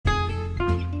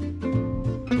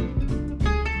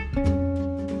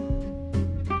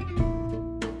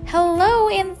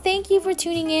you for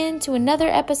tuning in to another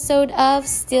episode of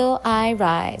Still I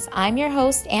Rise. I'm your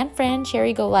host and friend,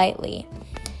 Cherry Golightly.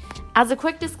 As a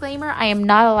quick disclaimer, I am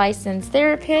not a licensed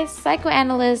therapist,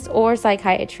 psychoanalyst, or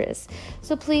psychiatrist.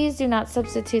 So please do not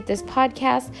substitute this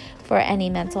podcast for any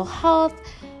mental health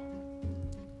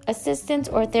assistance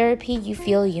or therapy you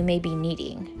feel you may be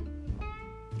needing.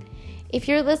 If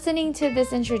you're listening to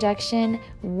this introduction,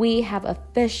 we have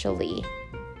officially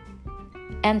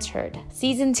entered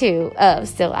season 2 of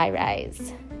Still I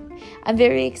Rise. I'm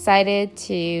very excited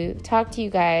to talk to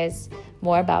you guys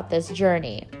more about this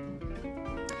journey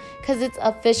because it's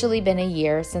officially been a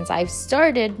year since I've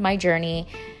started my journey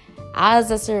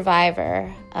as a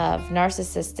survivor of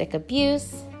narcissistic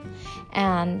abuse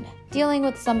and dealing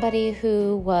with somebody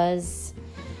who was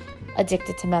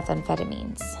addicted to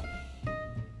methamphetamines.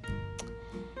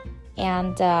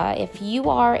 And if you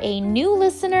are a new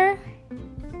listener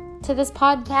to this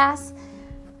podcast,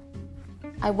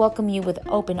 I welcome you with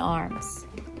open arms.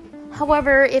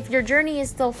 However, if your journey is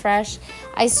still fresh,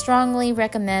 I strongly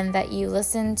recommend that you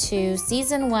listen to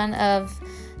season 1 of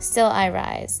Still I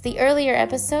Rise, the earlier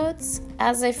episodes,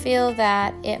 as I feel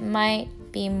that it might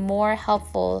be more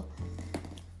helpful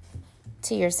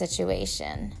to your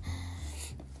situation.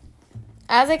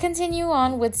 As I continue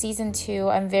on with season 2,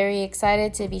 I'm very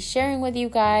excited to be sharing with you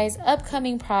guys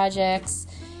upcoming projects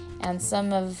and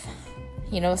some of,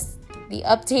 the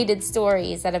updated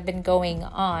stories that have been going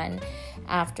on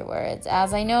afterwards.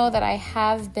 As I know that I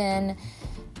have been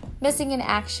missing in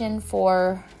action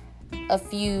for a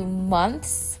few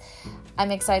months,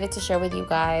 I'm excited to share with you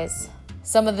guys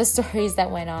some of the stories that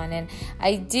went on, and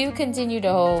I do continue to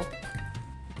hope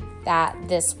that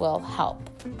this will help.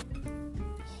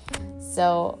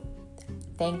 So,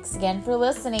 thanks again for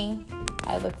listening.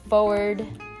 I look forward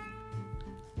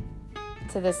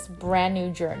to this brand new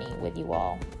journey with you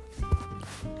all.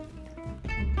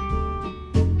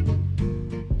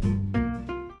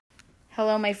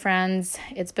 Hello, my friends.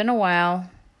 It's been a while,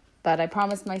 but I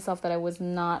promised myself that I was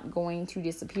not going to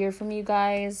disappear from you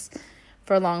guys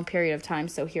for a long period of time,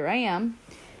 so here I am.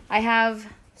 I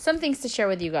have some things to share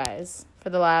with you guys for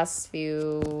the last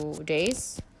few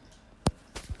days.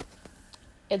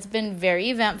 It's been very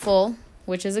eventful,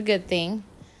 which is a good thing.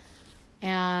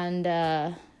 And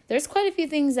there's quite a few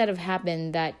things that have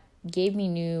happened that gave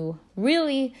me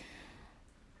really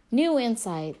new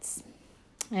insights.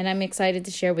 And I'm excited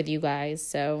to share with you guys.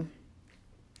 So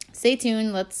stay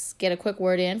tuned. Let's get a quick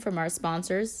word in from our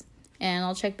sponsors. And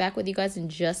I'll check back with you guys in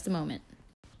just a moment.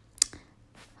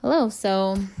 Hello.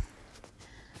 So,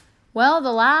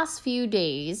 the last few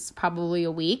days, probably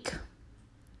a week,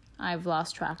 I've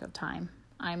lost track of time.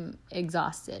 I'm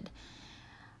exhausted.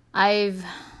 I've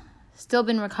still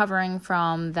been recovering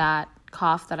from that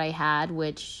cough that I had,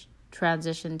 which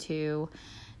transitioned to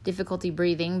difficulty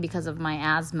breathing because of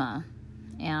my asthma.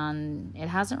 And it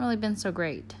hasn't really been so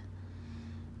great.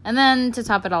 And then to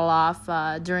top it all off,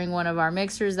 during one of our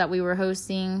mixers that we were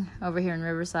hosting over here in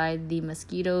Riverside, the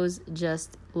mosquitoes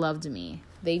just loved me.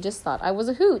 They just thought I was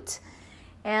a hoot.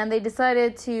 And they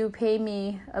decided to pay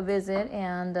me a visit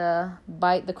and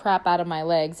bite the crap out of my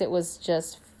legs. It was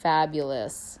just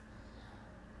fabulous.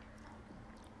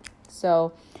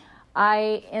 So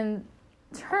I, in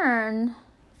turn,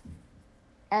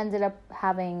 ended up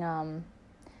having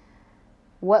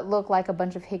what looked like a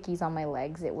bunch of hickeys on my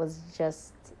legs. It was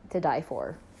just to die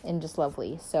for and just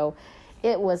lovely. So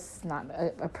it was not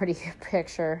a pretty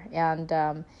picture. And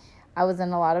I was in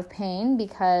a lot of pain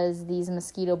because these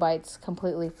mosquito bites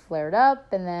completely flared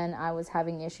up, and then I was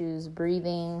having issues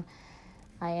breathing.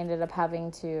 I ended up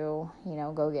having to,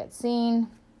 go get seen.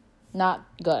 Not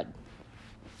good.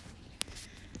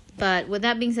 But with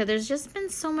that being said, there's just been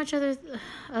so much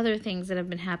other things that have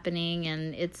been happening,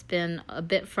 and it's been a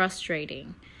bit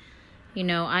frustrating.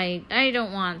 I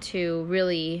don't want to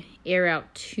really air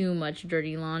out too much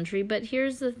dirty laundry, but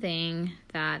here's the thing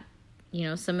that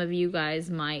some of you guys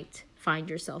might find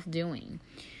yourself doing.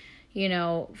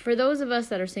 For those of us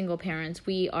that are single parents,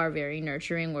 we are very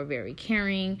nurturing. We're very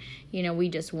caring. We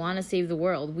just want to save the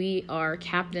world. We are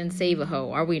Captain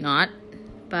Save-A-Ho, are we not?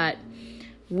 But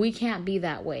we can't be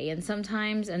that way. And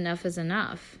sometimes enough is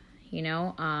enough.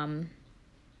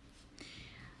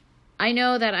 I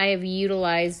know that I have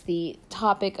utilized the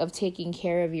topic of taking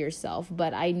care of yourself,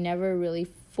 but I never really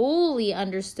fully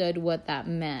understood what that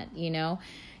meant,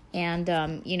 And,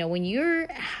 when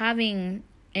you're having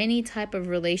any type of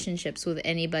relationships with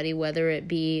anybody, whether it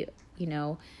be,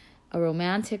 a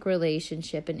romantic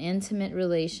relationship, an intimate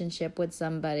relationship with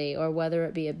somebody, or whether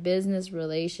it be a business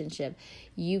relationship,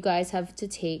 you guys have to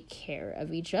take care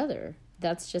of each other.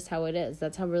 That's just how it is.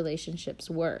 That's how relationships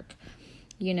work.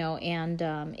 and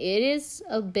it is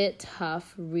a bit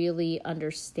tough really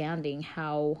understanding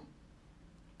how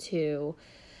to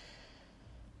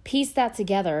piece that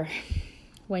together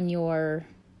when you're,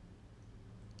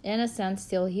 in a sense,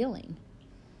 still healing.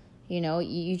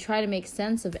 You try to make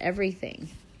sense of everything,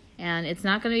 and it's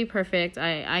not going to be perfect.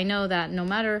 I know that no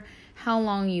matter how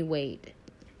long you wait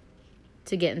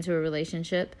to get into a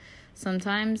relationship,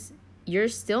 sometimes you're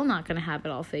still not going to have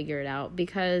it all figured out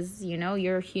because,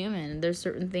 you're human. There's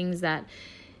certain things that,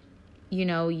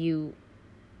 you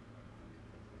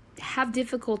have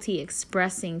difficulty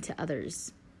expressing to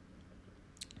others.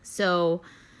 So,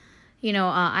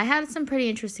 I had some pretty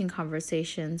interesting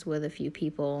conversations with a few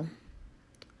people.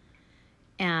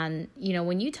 And,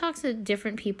 when you talk to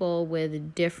different people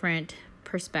with different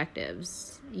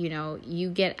perspectives, you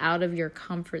get out of your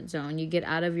comfort zone, you get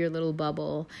out of your little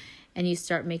bubble, and you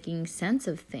start making sense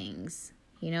of things.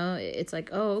 It's like,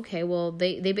 oh, okay, well,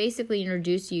 they basically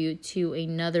introduce you to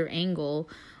another angle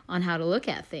on how to look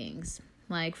at things.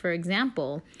 Like, for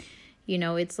example,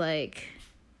 it's like,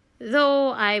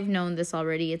 though I've known this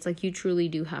already, it's like you truly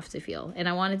do have to feel. And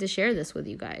I wanted to share this with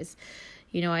you guys.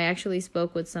 I actually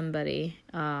spoke with somebody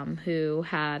who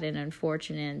had an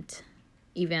unfortunate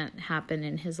event happen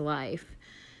in his life.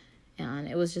 And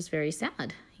it was just very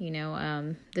sad.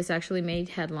 This actually made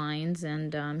headlines,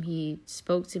 and he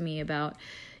spoke to me about,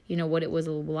 what it was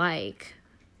like,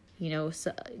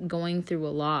 going through a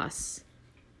loss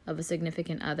of a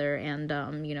significant other. And,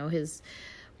 his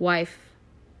wife,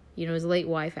 his late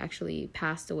wife actually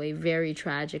passed away very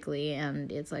tragically.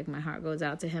 And it's like my heart goes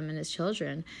out to him and his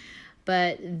children.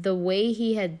 But the way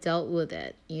he had dealt with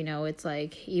it, it's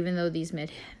like, even though these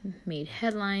made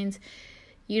headlines,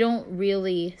 you don't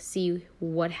really see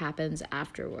what happens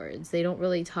afterwards. They don't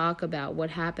really talk about what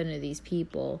happened to these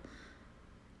people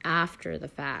after the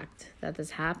fact that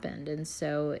this happened. And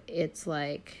so it's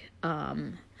like,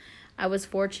 I was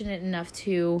fortunate enough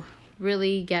to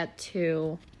really get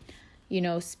to,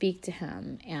 speak to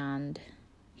him. And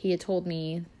he had told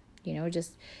me,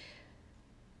 just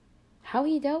how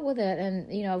he dealt with it.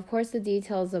 And, of course, the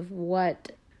details of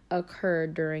what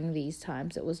occurred during these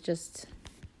times. It was just,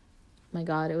 my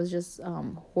God, it was just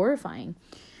horrifying.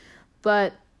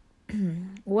 But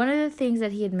one of the things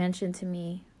that he had mentioned to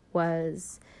me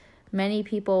was many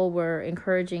people were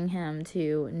encouraging him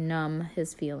to numb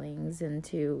his feelings and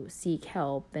to seek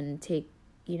help and take,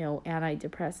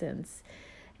 antidepressants.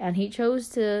 And he chose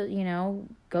to,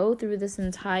 go through this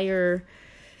entire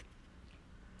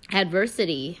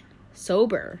adversity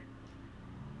sober,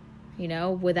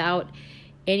 without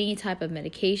any type of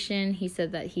medication. He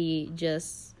said that he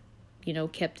just,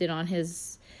 kept it on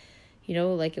his,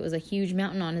 like it was a huge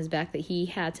mountain on his back that he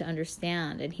had to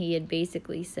understand. And he had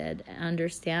basically said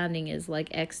understanding is like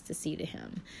ecstasy to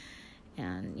him.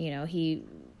 And, he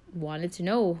wanted to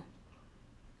know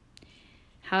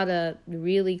how to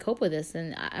really cope with this.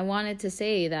 And I wanted to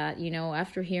say that,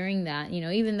 after hearing that,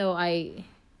 even though I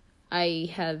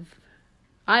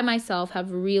myself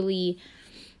have really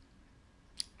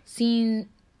seen,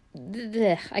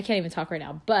 I can't even talk right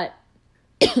now, but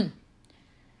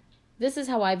this is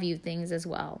how I view things as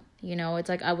well. It's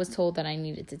like I was told that I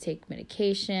needed to take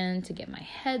medication to get my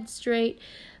head straight,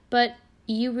 but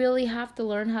you really have to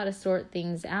learn how to sort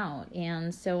things out.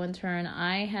 And so in turn,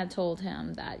 I had told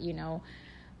him that,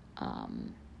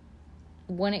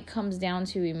 when it comes down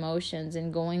to emotions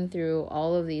and going through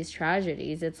all of these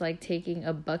tragedies, it's like taking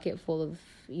a bucket full of,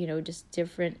 just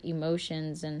different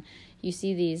emotions, and you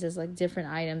see these as like different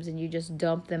items, and you just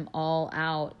dump them all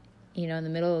out, in the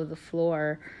middle of the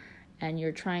floor, and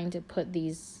you're trying to put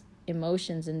these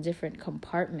emotions in different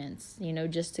compartments,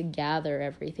 just to gather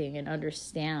everything and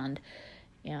understand.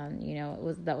 And,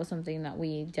 that was something that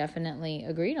we definitely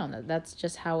agreed on, that's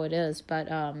just how it is. But,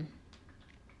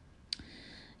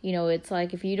 it's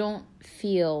like if you don't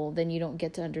feel, then you don't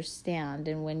get to understand.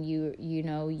 And when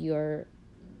your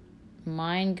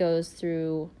mind goes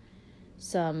through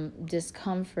some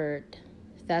discomfort,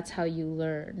 that's how you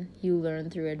learn. You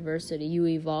learn through adversity. You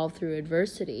evolve through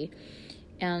adversity.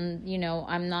 And,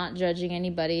 I'm not judging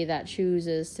anybody that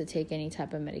chooses to take any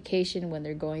type of medication when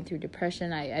they're going through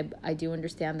depression. I do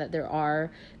understand that there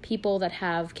are people that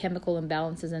have chemical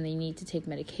imbalances and they need to take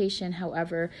medication.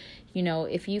 However,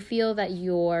 if you feel that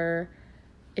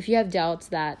if you have doubts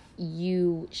that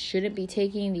you shouldn't be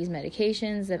taking these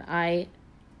medications, then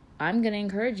I'm going to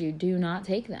encourage you, do not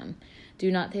take them. Do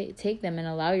not take them and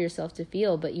allow yourself to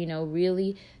feel. But,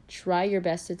 really try your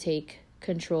best to take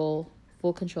full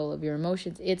control of your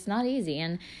emotions. It's not easy.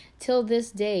 And till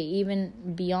this day,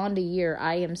 even beyond a year,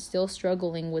 I am still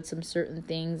struggling with some certain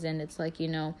things. And it's like,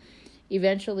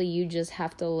 eventually you just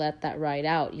have to let that ride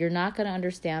out. You're not going to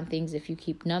understand things if you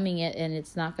keep numbing it, and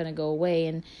it's not going to go away.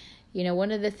 And, you know,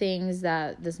 one of the things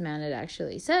that this man had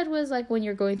actually said was like, when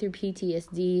you're going through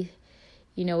PTSD,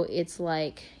 you know, it's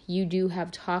like you do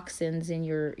have toxins in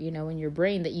your, you know, in your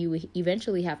brain that you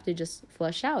eventually have to just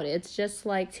flush out. It's just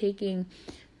like taking,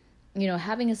 you know,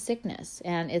 having a sickness,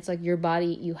 and it's like your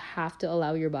body, you have to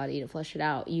allow your body to flush it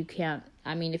out. You can't,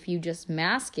 I mean, if you just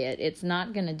mask it, it's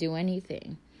not going to do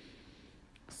anything.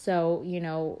 So, you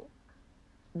know,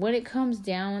 when it comes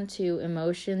down to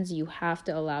emotions, you have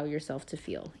to allow yourself to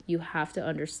feel. You have to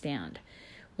understand.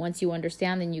 Once you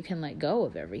understand, then you can let go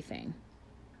of everything.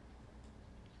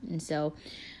 And so,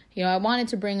 you know, I wanted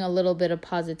to bring a little bit of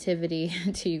positivity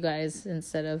to you guys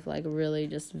instead of like really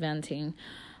just venting.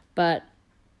 But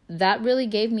that really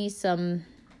gave me some,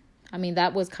 I mean,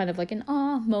 that was kind of like an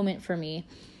moment for me.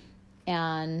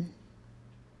 And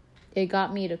it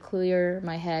got me to clear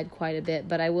my head quite a bit.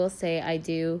 But I will say I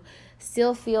do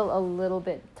still feel a little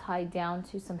bit tied down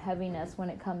to some heaviness when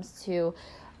it comes to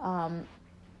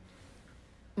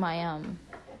my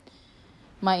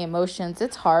emotions.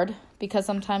 It's hard because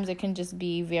sometimes it can just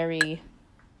be very,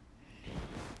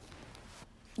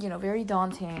 you know, very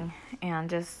daunting and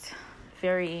just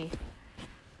very,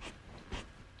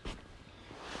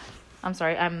 I'm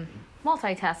sorry, I'm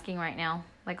multitasking right now,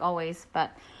 like always,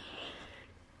 but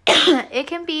it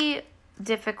can be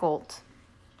difficult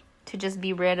to just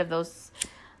be rid of those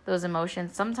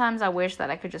emotions. Sometimes I wish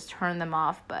that I could just turn them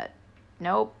off, but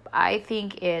nope. I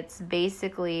think it's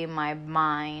basically my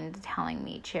mind telling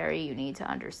me, Cherry, you need to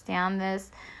understand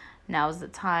this. Now's the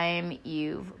time.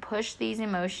 You've pushed these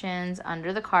emotions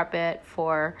under the carpet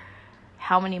for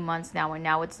how many months now, and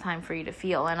now it's time for you to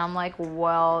feel. And I'm like,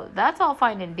 well, that's all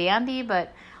fine and dandy,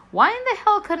 but why in the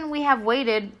hell couldn't we have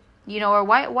waited, you know, or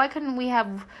why couldn't we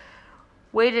have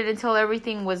waited until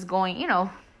everything was going, you know,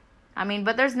 I mean,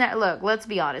 but there's look, let's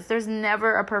be honest, there's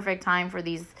never a perfect time for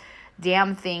these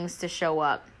damn things to show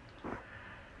up.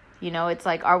 You know, it's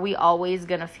like, are we always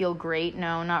going to feel great?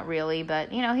 No, not really.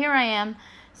 But, you know, here I am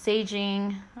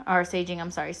smudging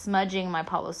my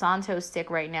Palo Santo stick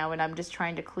right now, and I'm just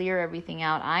trying to clear everything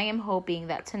out. I am hoping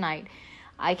that tonight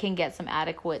I can get some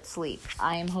adequate sleep.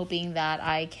 I am hoping that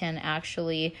I can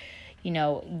actually, you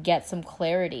know, get some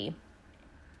clarity.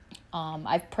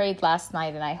 I've prayed last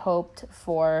night, and I hoped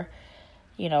for,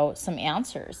 you know, some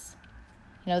answers.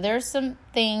 You know, there's some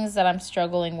things that I'm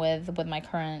struggling with my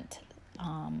current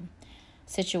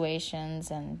situations,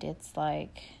 and it's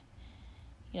like,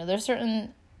 you know, there's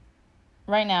certain,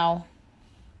 right now,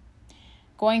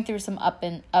 going through some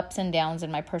ups and downs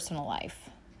in my personal life,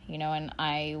 you know, and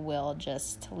I will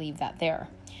just leave that there.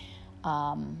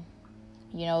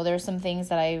 You know, there's some things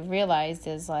that I realized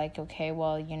is like, okay,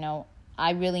 well, you know,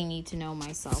 I really need to know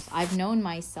myself. I've known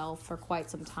myself for quite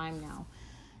some time now.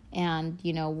 And,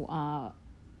 you know,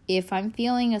 if I'm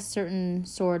feeling a certain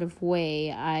sort of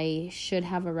way, I should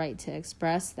have a right to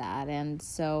express that. And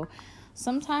so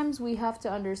sometimes we have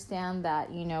to understand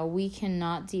that, you know, we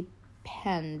cannot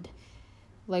depend.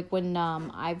 Like when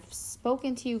I've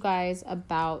spoken to you guys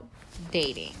about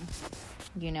dating,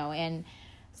 you know, and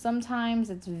sometimes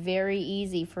it's very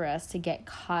easy for us to get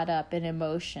caught up in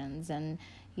emotions, and,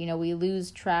 you know, we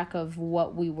lose track of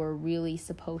what we were really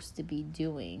supposed to be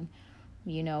doing.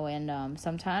 You know, and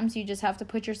sometimes you just have to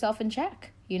put yourself in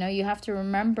check. You know, you have to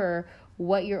remember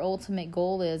what your ultimate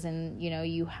goal is, and, you know,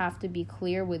 you have to be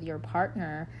clear with your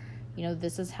partner, you know,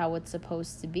 this is how it's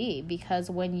supposed to be. Because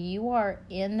when you are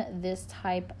in this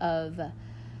type of,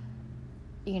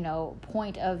 you know,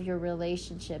 point of your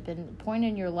relationship and point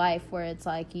in your life where it's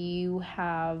like you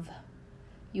have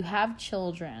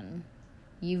children,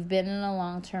 you've been in a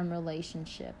long-term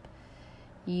relationship,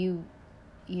 you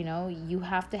know, you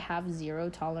have to have zero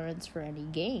tolerance for any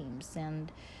games. And,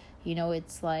 you know,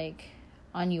 it's like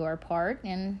on your part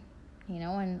and, you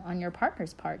know, and on your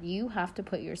partner's part, you have to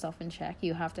put yourself in check.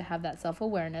 You have to have that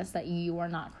self-awareness that you are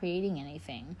not creating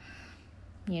anything,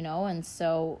 you know. And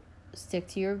so stick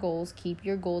to your goals, keep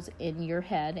your goals in your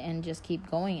head, and just keep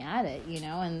going at it, you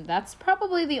know. And that's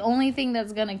probably the only thing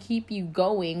that's going to keep you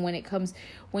going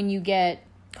when you get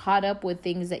caught up with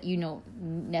things that you don't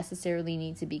necessarily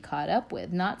need to be caught up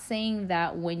with. Not saying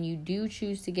that when you do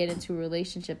choose to get into a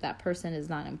relationship, that person is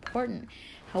not important.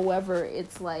 However,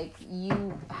 it's like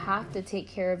you have to take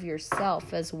care of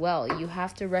yourself as well. You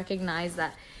have to recognize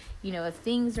that, you know, if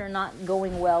things are not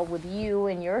going well with you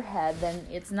in your head, then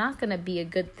it's not going to be a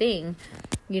good thing,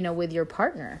 you know, with your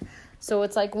partner. So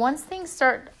it's like once things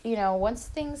start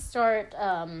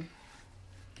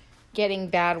getting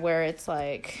bad, where it's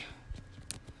like,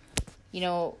 you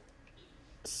know,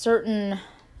 certain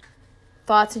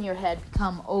thoughts in your head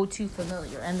become too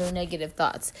familiar, and they're negative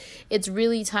thoughts. It's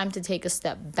really time to take a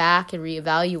step back and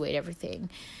reevaluate everything.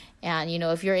 And,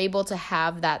 if you're able to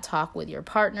have that talk with your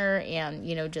partner and,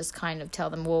 just kind of tell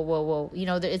them, whoa,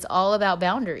 it's all about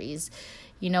boundaries.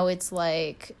 It's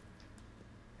like,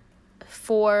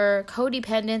 for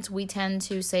codependents, we tend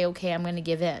to say, okay, I'm going to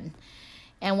give in.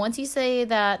 And once you say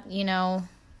that,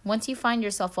 once you find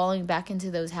yourself falling back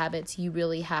into those habits, you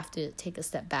really have to take a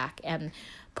step back and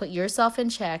put yourself in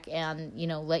check and,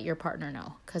 let your partner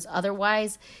know. Because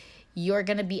otherwise, you're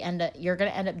going to end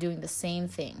up doing the same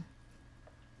thing.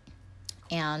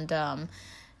 And,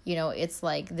 it's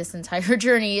like this entire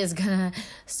journey is going to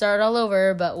start all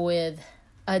over, but with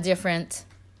a different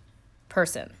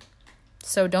person.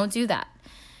 So don't do that.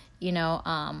 Now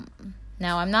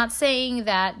I'm not saying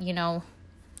that,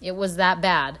 it was that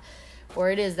bad or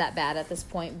it is that bad at this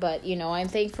point, but, I'm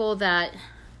thankful that,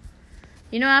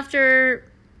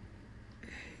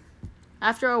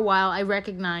 after a while, I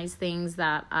recognized things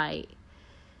that I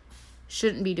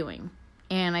shouldn't be doing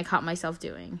and I caught myself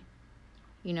doing,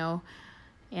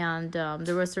 and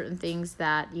there were certain things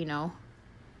that,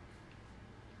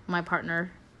 my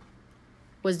partner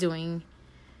was doing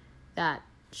that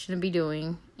shouldn't be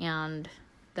doing, and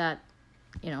that,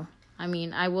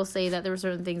 I will say that there were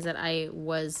certain things that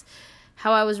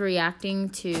how I was reacting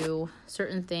to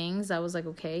certain things. I was like,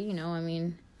 okay,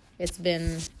 it's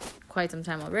been quite some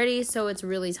time already, so it's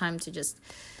really time to just,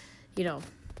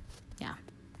 yeah.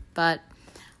 But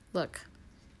look,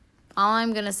 all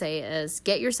I'm going to say is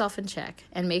get yourself in check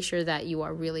and make sure that you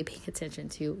are really paying attention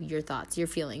to your thoughts, your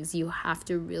feelings. You have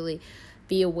to really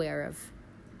be aware of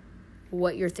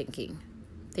what you're thinking.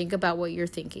 Think about what you're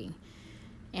thinking.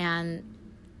 And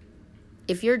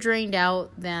if you're drained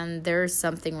out, then there's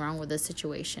something wrong with the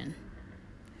situation.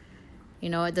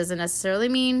 It doesn't necessarily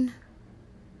mean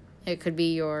it could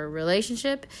be your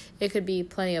relationship. It could be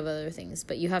plenty of other things.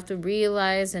 But you have to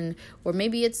realize, or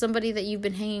maybe it's somebody that you've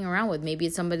been hanging around with. Maybe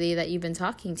it's somebody that you've been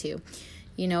talking to.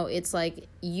 It's like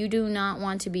you do not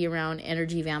want to be around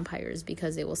energy vampires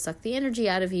because it will suck the energy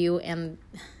out of you, and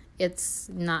it's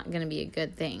not going to be a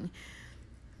good thing.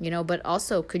 But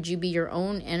also, could you be your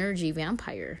own energy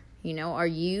vampire? Are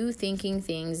you thinking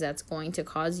things that's going to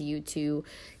cause you to,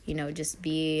 just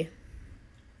be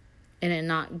in a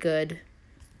not good,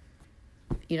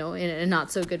 in a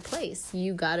not so good place?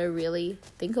 You got to really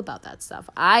think about that stuff.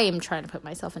 I am trying to put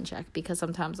myself in check because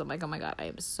sometimes I'm like, oh my God, I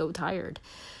am so tired.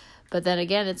 But then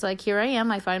again, it's like, here I am.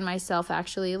 I find myself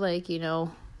actually like,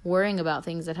 worrying about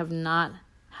things that have not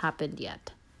happened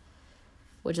yet,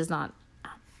 which is not,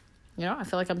 I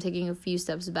feel like I'm taking a few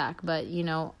steps back, but,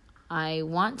 I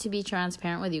want to be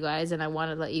transparent with you guys, and I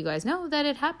want to let you guys know that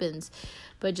it happens,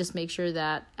 but just make sure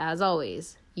that, as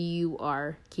always, you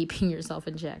are keeping yourself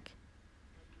in check.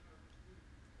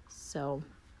 So,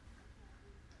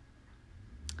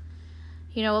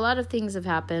 a lot of things have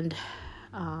happened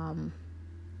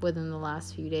within the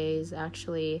last few days.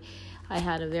 Actually, I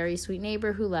had a very sweet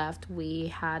neighbor who left. We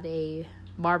had a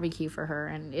barbecue for her,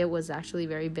 and it was actually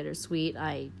very bittersweet.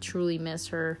 I truly miss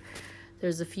her.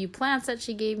 There's a few plants that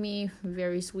she gave me,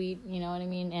 very sweet, you know what I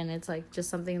mean? And it's like just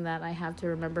something that I have to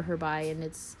remember her by. And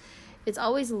it's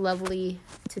always lovely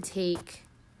to take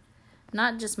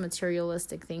not just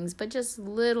materialistic things, but just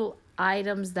little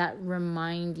items that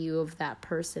remind you of that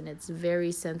person. It's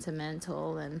very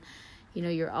sentimental, and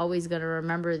you're always going to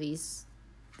remember these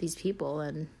people.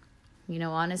 And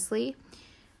honestly,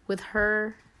 with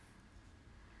her,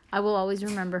 I will always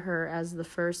remember her as the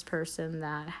first person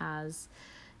that has,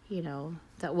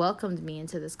 that welcomed me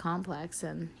into this complex.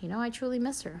 And, I truly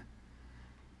miss her,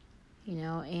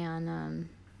 and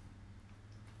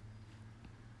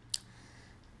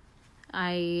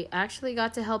I actually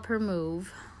got to help her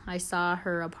move. I saw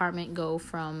her apartment go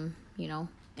from,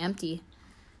 empty.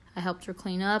 I helped her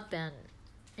clean up, and,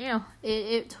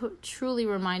 it truly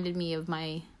reminded me of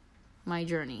my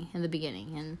journey in the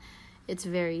beginning. And it's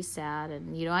very sad.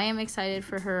 And, I am excited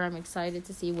for her. I'm excited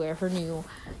to see where her new,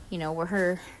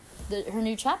 her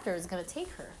new chapter is going to take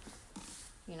her,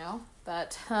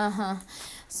 but,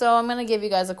 so I'm going to give you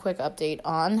guys a quick update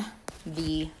on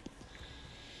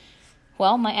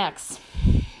my ex,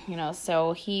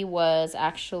 so he was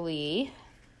actually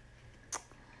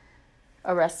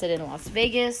arrested in Las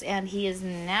Vegas, and he is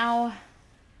now,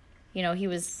 he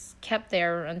was kept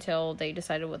there until they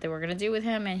decided what they were going to do with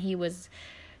him, and he was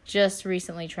just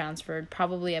recently transferred,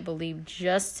 probably, I believe,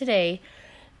 just today,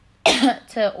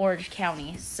 to Orange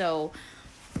County. So,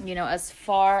 as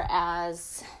far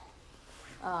as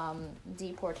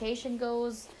deportation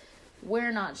goes,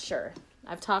 we're not sure.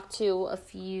 I've talked to a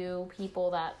few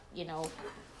people that,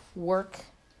 work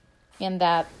in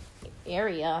that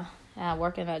area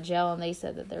working at jail, and they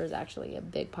said that there was actually a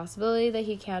big possibility that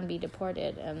he can be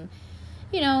deported. And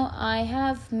I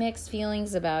have mixed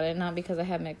feelings about it, not because I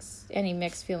have any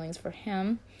mixed feelings for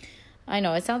him. I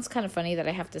know it sounds kind of funny that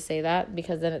I have to say that,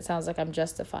 because then it sounds like I'm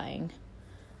justifying.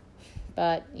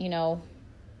 But,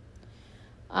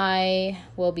 I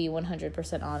will be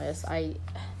 100% honest. I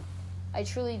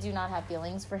truly do not have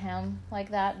feelings for him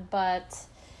like that. But,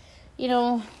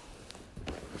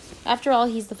 after all,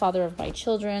 he's the father of my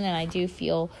children, and I do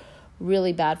feel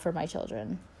really bad for my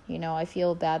children. I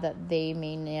feel bad that they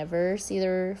may never see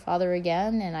their father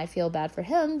again, and I feel bad for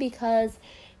him because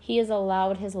he has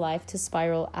allowed his life to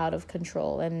spiral out of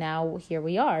control, and now here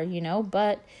we are,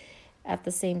 but at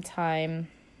the same time,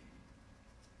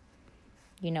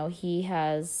 he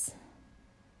has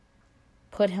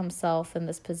put himself in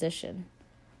this position,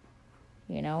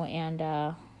 and,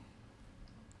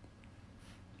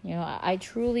 I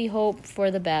truly hope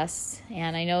for the best,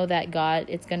 and I know that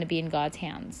it's going to be in God's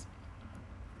hands.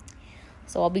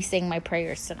 So I'll be saying my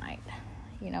prayers tonight.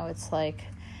 It's like,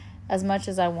 as much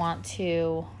as I want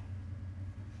to,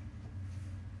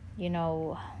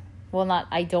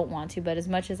 I don't want to, but as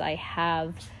much as I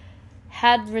have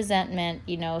had resentment,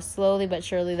 slowly but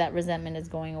surely that resentment is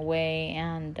going away.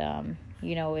 And,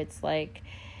 it's like,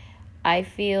 I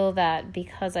feel that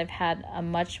because I've had a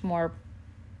much more,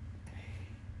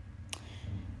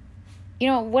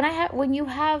 when you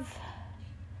have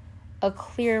a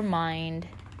clear mind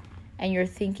and you're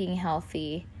thinking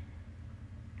healthy,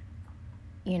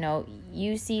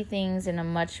 you see things in a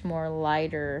much more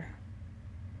lighter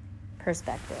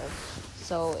perspective.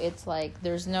 So it's like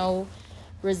there's no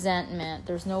resentment,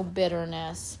 there's no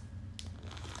bitterness.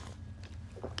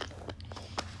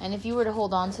 And if you were to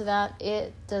hold on to that,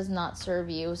 it does not serve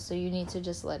you, so you need to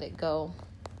just let it go.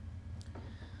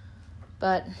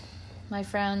 But my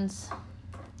friends,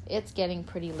 it's getting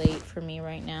pretty late for me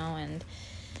right now, and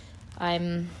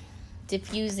I'm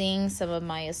diffusing some of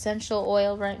my essential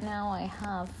oil right now. I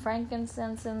have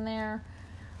frankincense in there,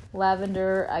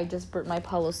 lavender. I just burnt my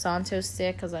Palo Santo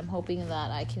stick because I'm hoping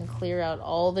that I can clear out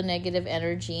all the negative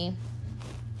energy.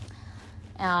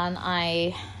 And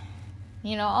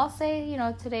I'll say,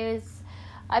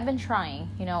 I've been trying.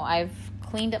 I've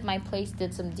cleaned up my place,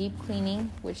 did some deep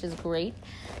cleaning, which is great.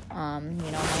 My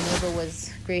neighbor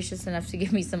was gracious enough to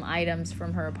give me some items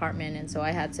from her apartment, and so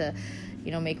I had to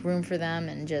make room for them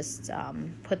and just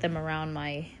put them around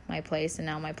my place. And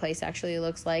now my place actually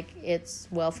looks like it's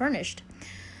well furnished.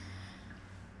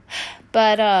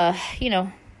 But,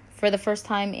 for the first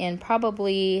time in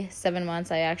probably 7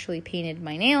 months, I actually painted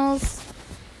my nails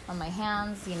on my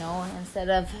hands, instead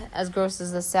of, as gross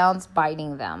as this sounds,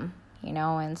 biting them,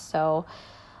 and so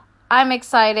I'm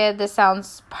excited. This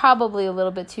sounds probably a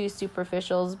little bit too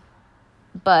superficial,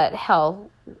 but hell,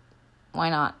 why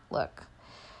not? Look.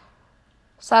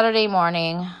 Saturday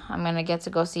morning, I'm going to get to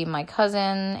go see my cousin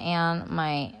and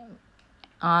my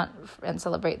aunt and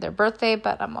celebrate their birthday,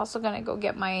 but I'm also going to go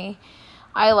get my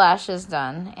eyelashes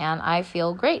done, and I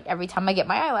feel great every time I get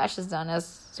my eyelashes done, as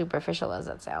superficial as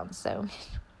that sounds. So,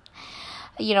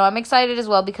 I'm excited as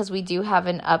well because we do have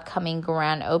an upcoming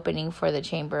grand opening for the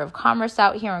Chamber of Commerce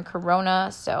out here in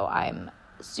Corona, so I'm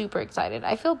super excited.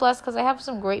 I feel blessed because I have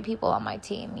some great people on my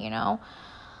team,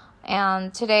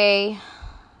 and today,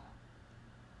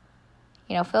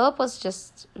 Philip was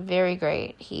just very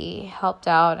great. He helped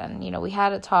out, and, we had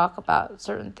to talk about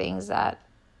certain things that,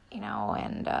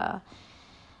 and,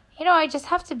 I just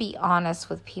have to be honest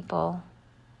with people.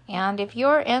 And if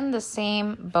you're in the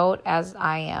same boat as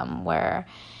I am, where,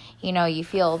 you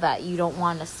feel that you don't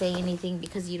want to say anything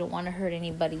because you don't want to hurt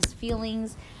anybody's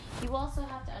feelings, you also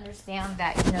have to understand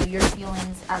that, your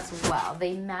feelings as well,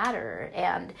 they matter.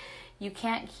 And you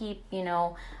can't keep,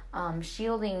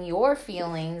 shielding your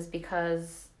feelings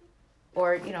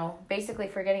basically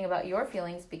forgetting about your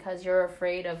feelings because you're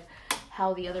afraid of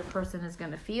how the other person is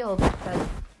going to feel. Because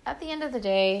at the end of the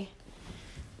day,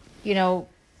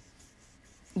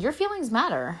 your feelings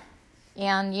matter.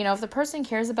 And, if the person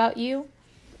cares about you,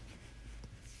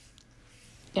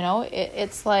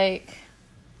 it's like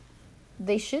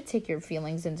they should take your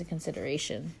feelings into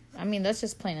consideration. I mean, that's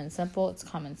just plain and simple. It's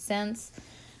common sense.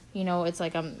 It's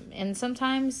like, and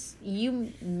sometimes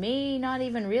you may not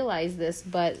even realize this,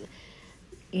 but,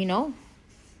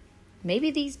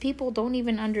 maybe these people don't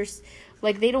even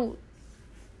they don't,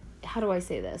 how do I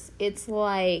say this? It's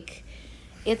like,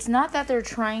 it's not that they're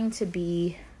trying to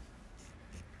be,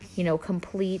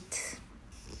 complete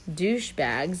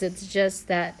douchebags. It's just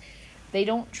that they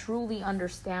don't truly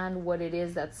understand what it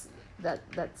is that's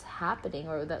happening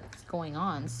or that's going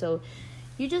on. So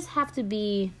you just have to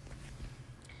be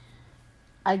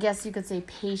I guess you could say,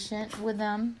 patient with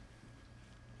them.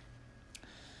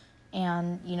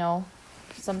 And,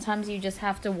 sometimes you just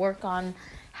have to work on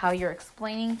how you're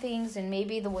explaining things, and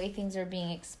maybe the way things are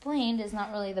being explained is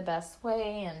not really the best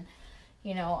way. And,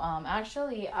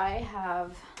 actually, I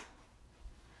have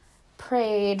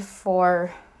prayed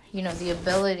for, the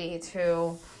ability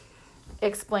to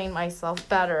explain myself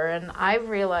better, and I've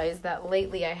realized that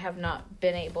lately I have not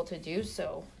been able to do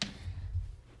so.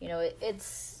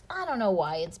 It's, I don't know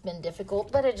why it's been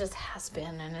difficult, but it just has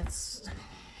been, and it's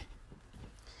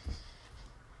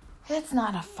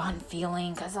not a fun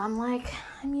feeling, because I'm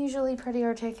usually pretty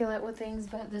articulate with things,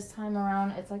 but this time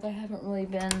around, it's like I haven't really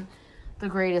been the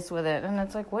greatest with it, and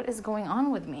it's like, what is going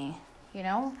on with me,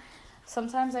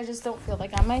 Sometimes I just don't feel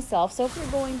like I'm myself. So if you're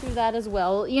going through that as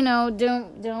well,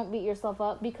 don't beat yourself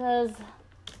up, because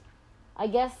I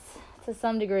guess to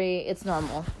some degree it's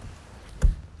normal,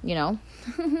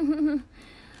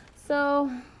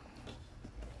 So,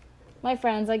 my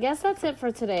friends, I guess that's it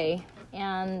for today.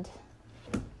 And,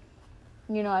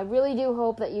 I really do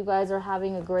hope that you guys are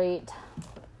having a great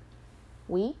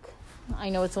week. I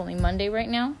know it's only Monday right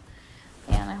now,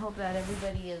 and I hope that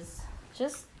everybody is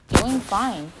just doing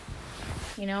fine.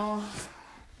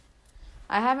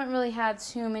 I haven't really had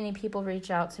too many people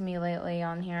reach out to me lately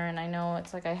on here, and I know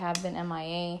it's like I have been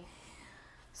MIA.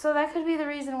 So that could be the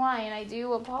reason why, and I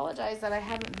do apologize that I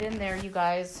haven't been there, you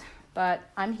guys, but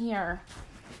I'm here.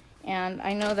 And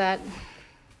I know that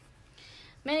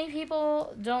many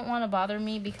people don't want to bother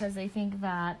me because they think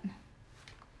that,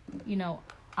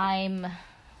 I'm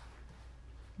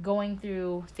going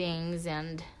through things,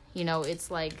 and, it's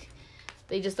like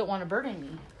they just don't want to burden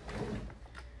me.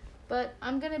 But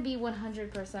I'm going to be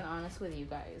 100% honest with you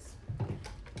guys.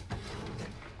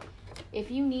 If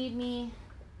you need me,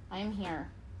 I'm here.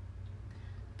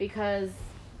 Because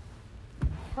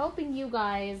helping you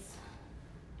guys,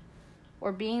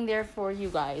 or being there for you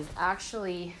guys,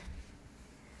 actually,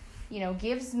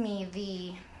 gives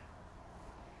me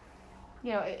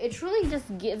it truly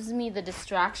just gives me the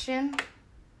distraction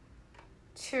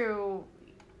to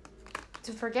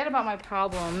forget about my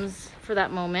problems for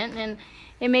that moment, and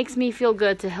it makes me feel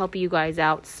good to help you guys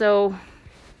out. So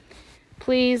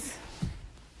please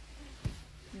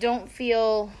don't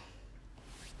feel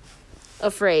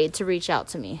afraid to reach out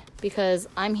to me, because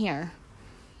I'm here.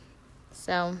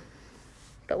 So,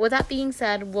 but with that being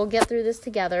said, we'll get through this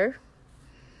together.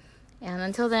 And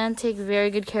until then, take very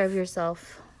good care of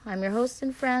yourself. I'm your host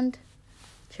and friend,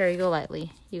 Cherry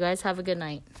Golightly. You guys have a good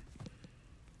night.